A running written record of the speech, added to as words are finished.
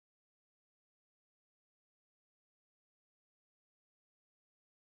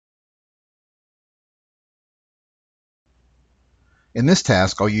In this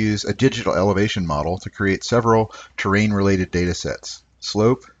task, I'll use a digital elevation model to create several terrain-related datasets: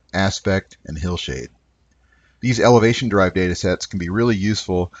 slope, aspect, and hillshade. These elevation-derived datasets can be really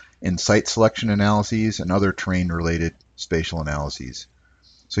useful in site selection analyses and other terrain-related spatial analyses.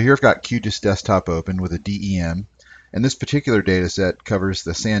 So here I've got QGIS Desktop open with a DEM, and this particular dataset covers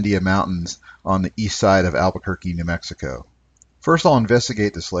the Sandia Mountains on the east side of Albuquerque, New Mexico. First, I'll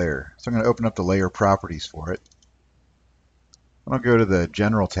investigate this layer. So I'm going to open up the layer properties for it. And I'll go to the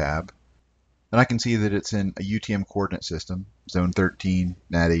General tab, and I can see that it's in a UTM coordinate system, zone 13,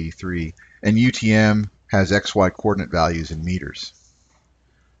 nat 83, and UTM has XY coordinate values in meters.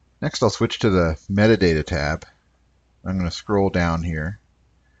 Next, I'll switch to the Metadata tab. I'm going to scroll down here,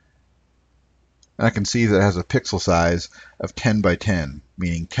 and I can see that it has a pixel size of 10 by 10,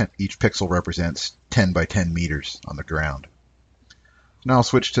 meaning each pixel represents 10 by 10 meters on the ground. Now I'll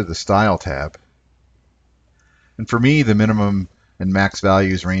switch to the Style tab. And for me, the minimum and max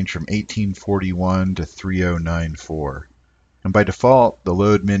values range from 1841 to 3094. And by default, the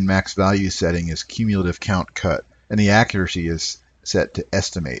load min max value setting is cumulative count cut, and the accuracy is set to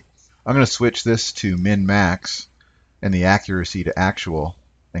estimate. I'm going to switch this to min max and the accuracy to actual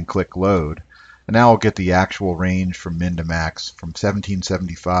and click load. And now I'll get the actual range from min to max from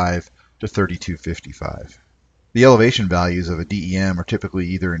 1775 to 3255. The elevation values of a DEM are typically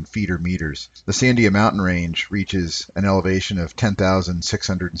either in feet or meters. The Sandia Mountain Range reaches an elevation of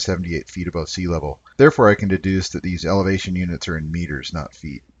 10,678 feet above sea level. Therefore, I can deduce that these elevation units are in meters, not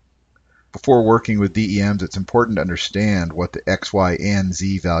feet. Before working with DEMs, it's important to understand what the X, Y, and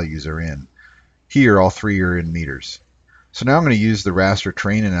Z values are in. Here, all three are in meters. So now I'm going to use the raster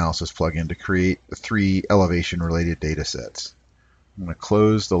terrain analysis plugin to create the three elevation-related data sets. I'm going to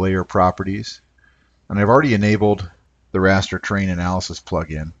close the layer properties. And I've already enabled the raster terrain analysis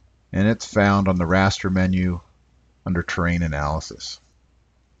plugin, and it's found on the raster menu under terrain analysis.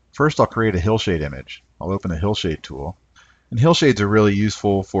 First, I'll create a hillshade image. I'll open the hillshade tool. And hillshades are really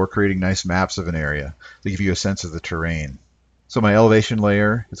useful for creating nice maps of an area. They give you a sense of the terrain. So my elevation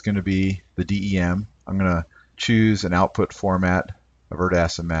layer is going to be the DEM. I'm going to choose an output format, a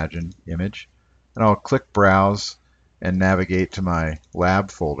Verdas Imagine image. And I'll click Browse and navigate to my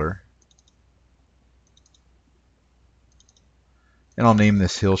Lab folder. And I'll name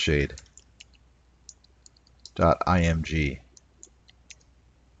this hillshade.img.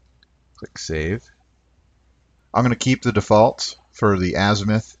 Click Save. I'm going to keep the defaults for the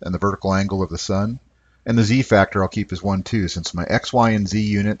azimuth and the vertical angle of the sun. And the Z factor I'll keep as 1, 2. Since my X, Y, and Z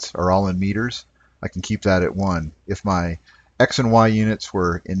units are all in meters, I can keep that at 1. If my X and Y units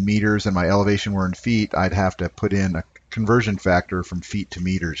were in meters and my elevation were in feet, I'd have to put in a conversion factor from feet to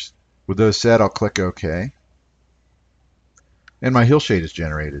meters. With those set, I'll click OK. And my hillshade is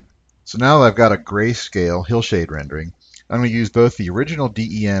generated. So now that I've got a grayscale hillshade rendering, I'm going to use both the original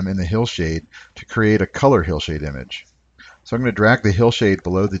DEM and the hillshade to create a color hillshade image. So I'm going to drag the hillshade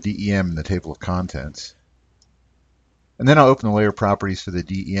below the DEM in the table of contents. And then I'll open the layer properties for the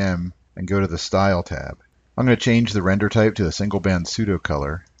DEM and go to the Style tab. I'm going to change the render type to a single band pseudo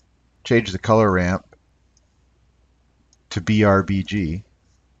color, change the color ramp to BRBG,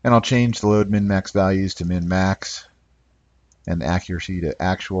 and I'll change the load min max values to min max and accuracy to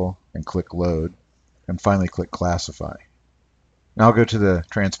actual, and click load, and finally click classify. Now I'll go to the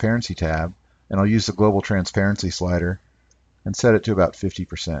transparency tab, and I'll use the global transparency slider and set it to about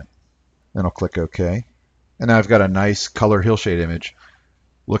 50%. Then I'll click OK. And now I've got a nice color hillshade image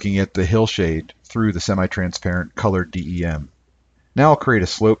looking at the hillshade through the semi-transparent colored DEM. Now I'll create a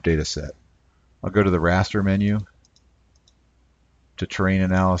slope data set. I'll go to the raster menu, to terrain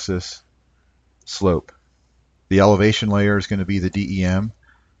analysis, slope. The elevation layer is going to be the DEM.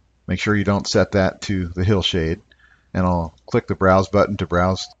 Make sure you don't set that to the hillshade. And I'll click the Browse button to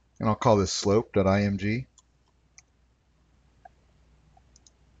browse. And I'll call this slope.img.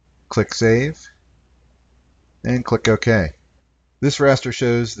 Click Save. And click OK. This raster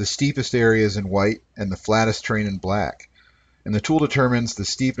shows the steepest areas in white and the flattest terrain in black. And the tool determines the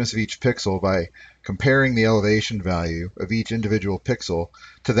steepness of each pixel by comparing the elevation value of each individual pixel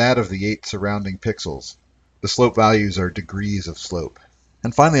to that of the 8 surrounding pixels. The slope values are degrees of slope.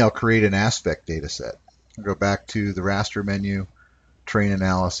 And finally, I'll create an aspect data set. I'll go back to the raster menu, terrain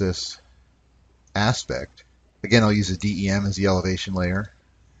analysis, aspect. Again, I'll use a DEM as the elevation layer.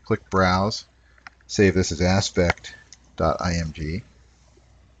 Click Browse, save this as aspect.img,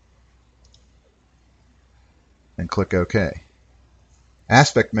 and click OK.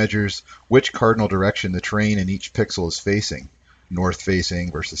 Aspect measures which cardinal direction the terrain in each pixel is facing, north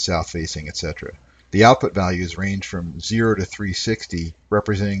facing versus south facing, etc. The output values range from 0 to 360,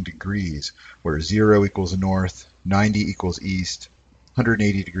 representing degrees, where 0 equals north, 90 equals east,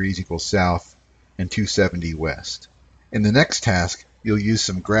 180 degrees equals south, and 270 west. In the next task, you'll use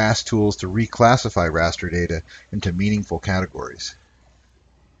some GRASS tools to reclassify raster data into meaningful categories.